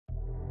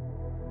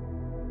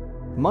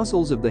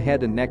Muscles of the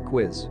head and neck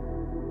quiz.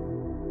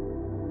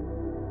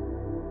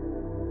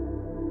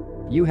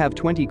 You have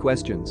 20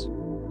 questions.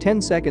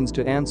 10 seconds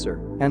to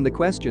answer, and the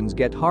questions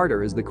get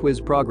harder as the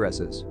quiz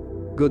progresses.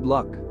 Good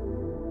luck.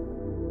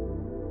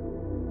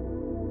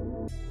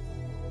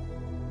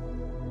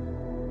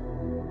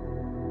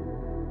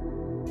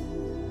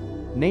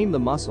 Name the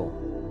muscle.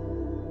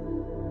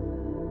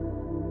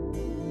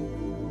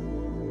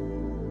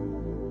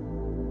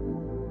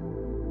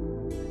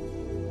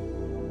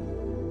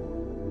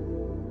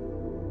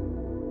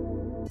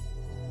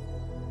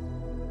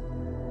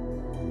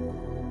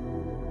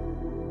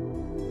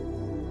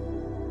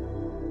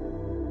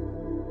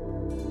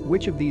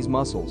 Which of these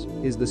muscles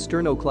is the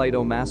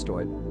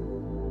sternocleidomastoid?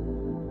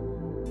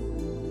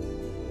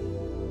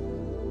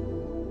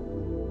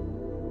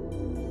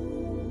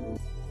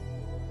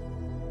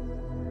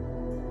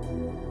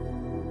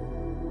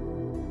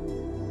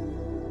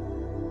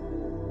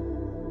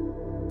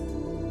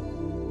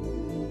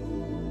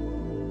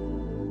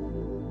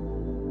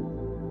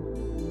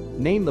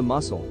 Name the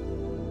muscle.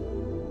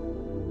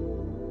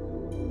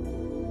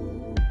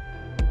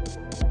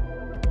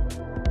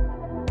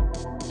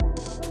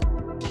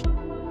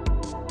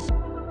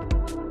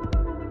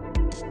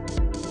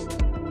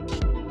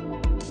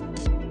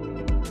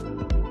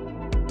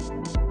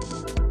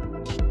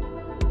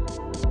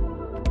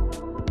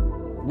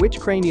 Which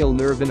cranial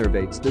nerve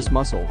innervates this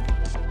muscle?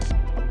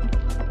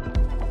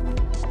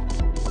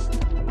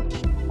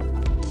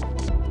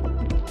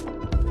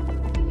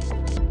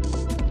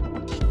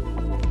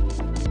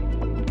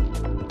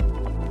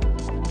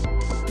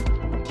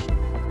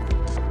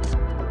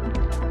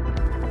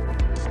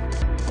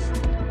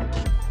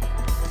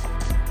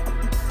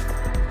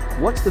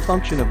 What's the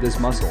function of this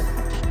muscle?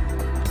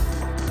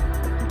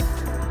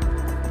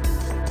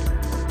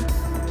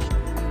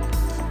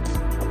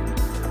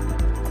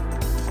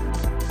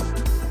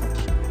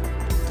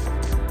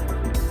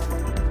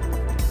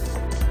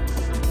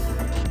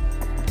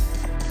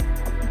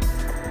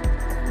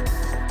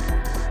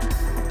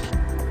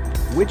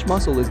 Which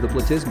muscle is the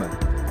platysma?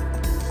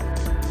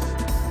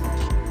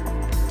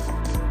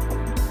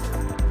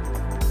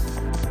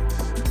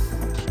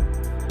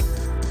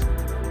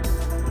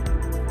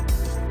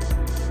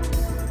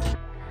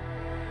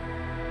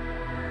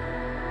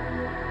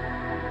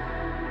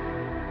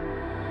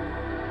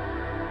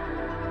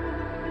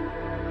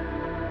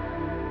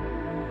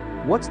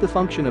 What's the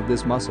function of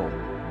this muscle?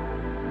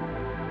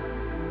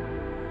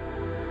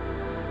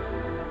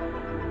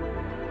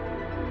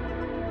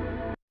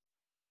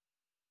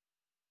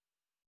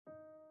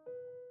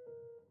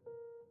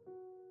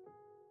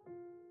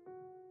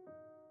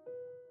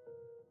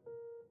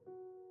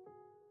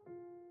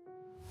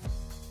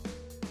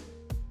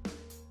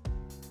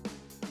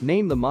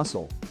 Name the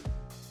muscle.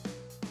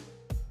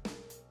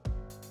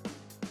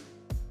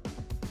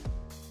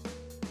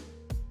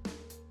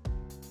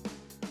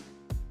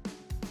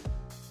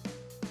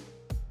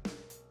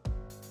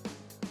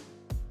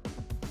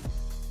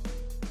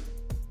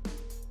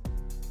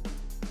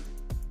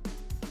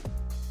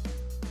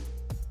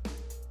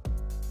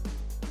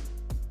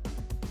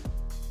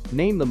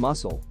 Name the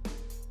muscle.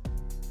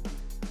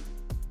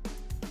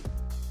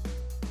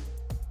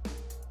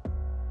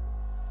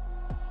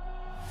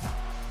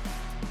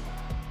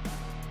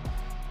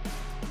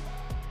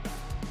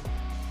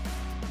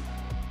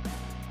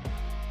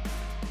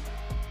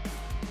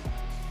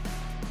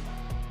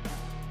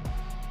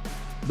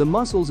 The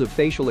muscles of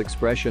facial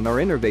expression are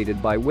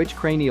innervated by which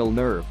cranial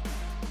nerve?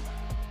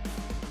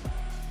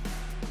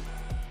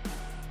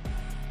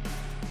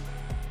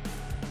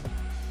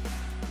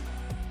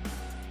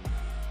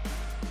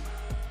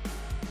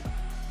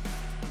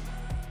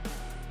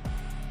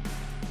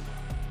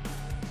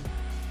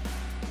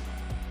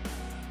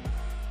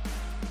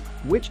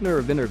 Which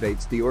nerve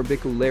innervates the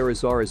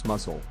orbicularis oris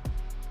muscle?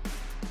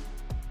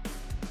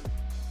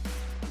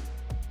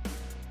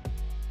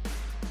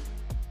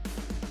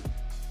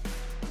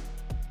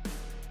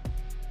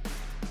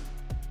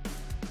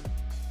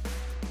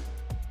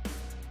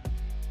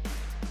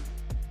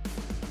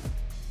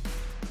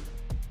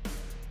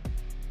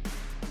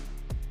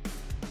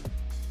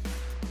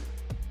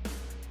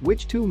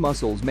 Which two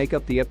muscles make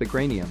up the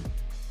epicranium?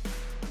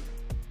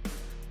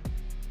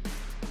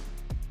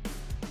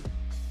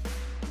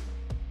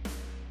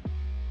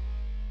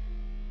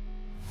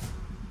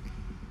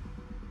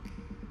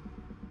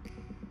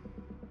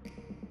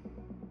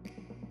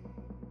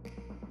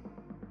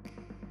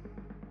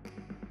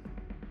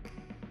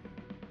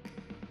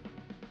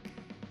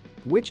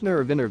 Which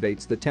nerve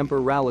innervates the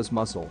temporalis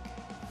muscle?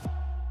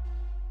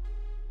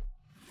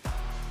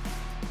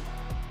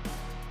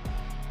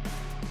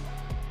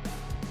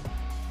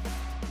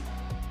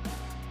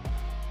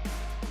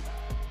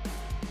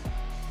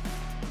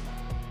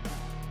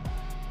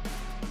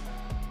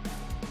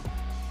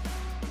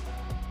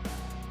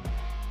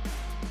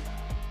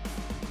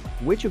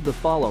 Which of the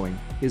following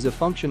is a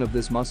function of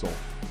this muscle?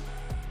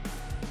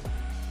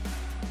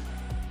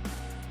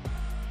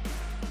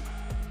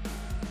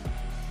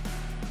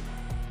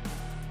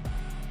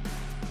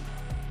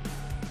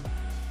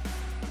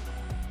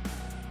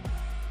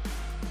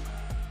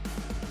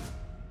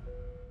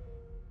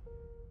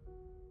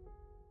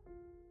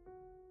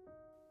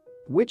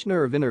 Which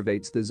nerve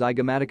innervates the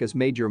zygomaticus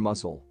major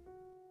muscle?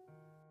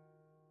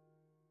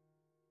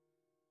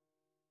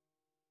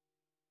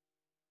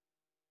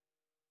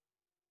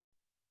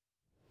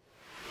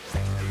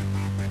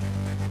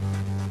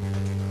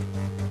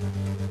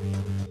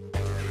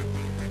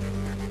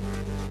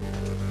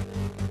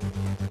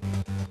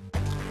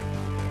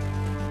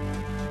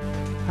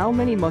 How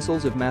many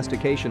muscles of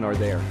mastication are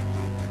there?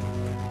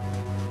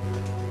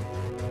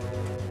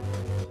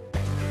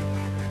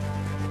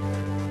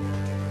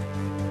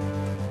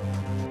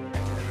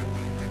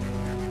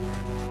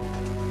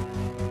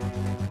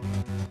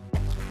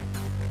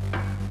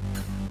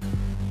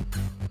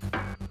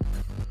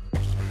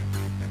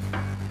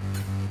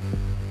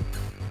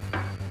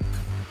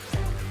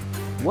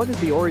 What is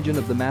the origin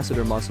of the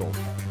masseter muscle?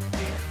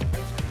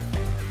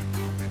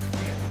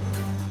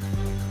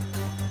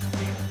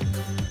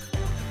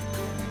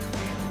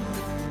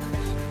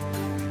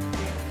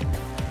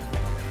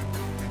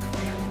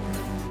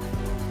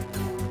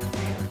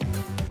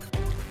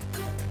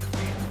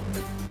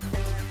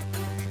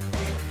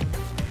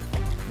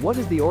 What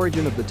is the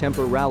origin of the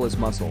temporalis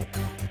muscle?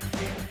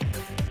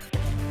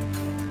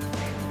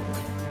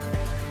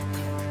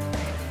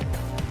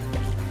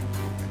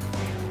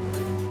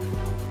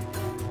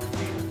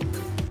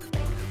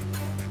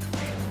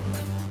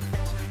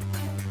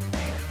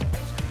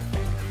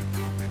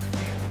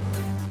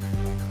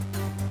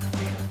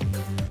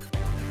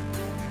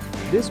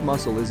 This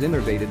muscle is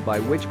innervated by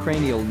which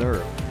cranial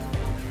nerve?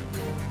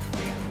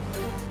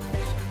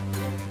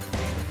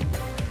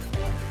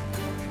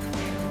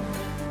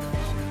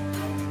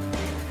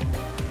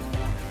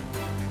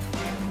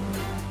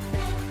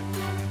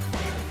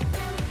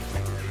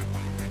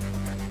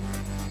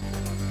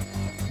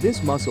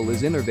 This muscle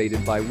is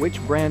innervated by which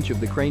branch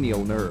of the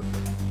cranial nerve?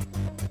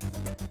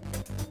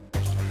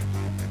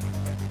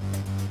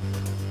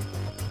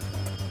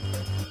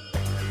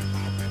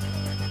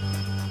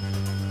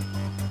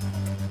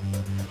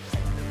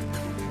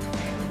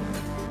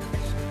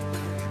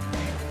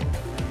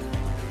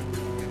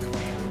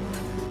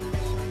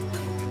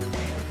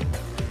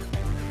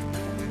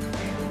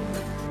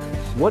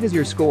 What is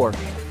your score?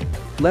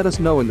 Let us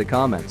know in the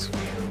comments.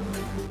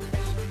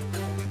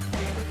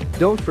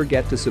 Don't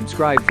forget to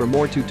subscribe for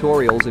more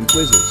tutorials and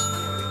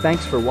quizzes.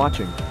 Thanks for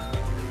watching.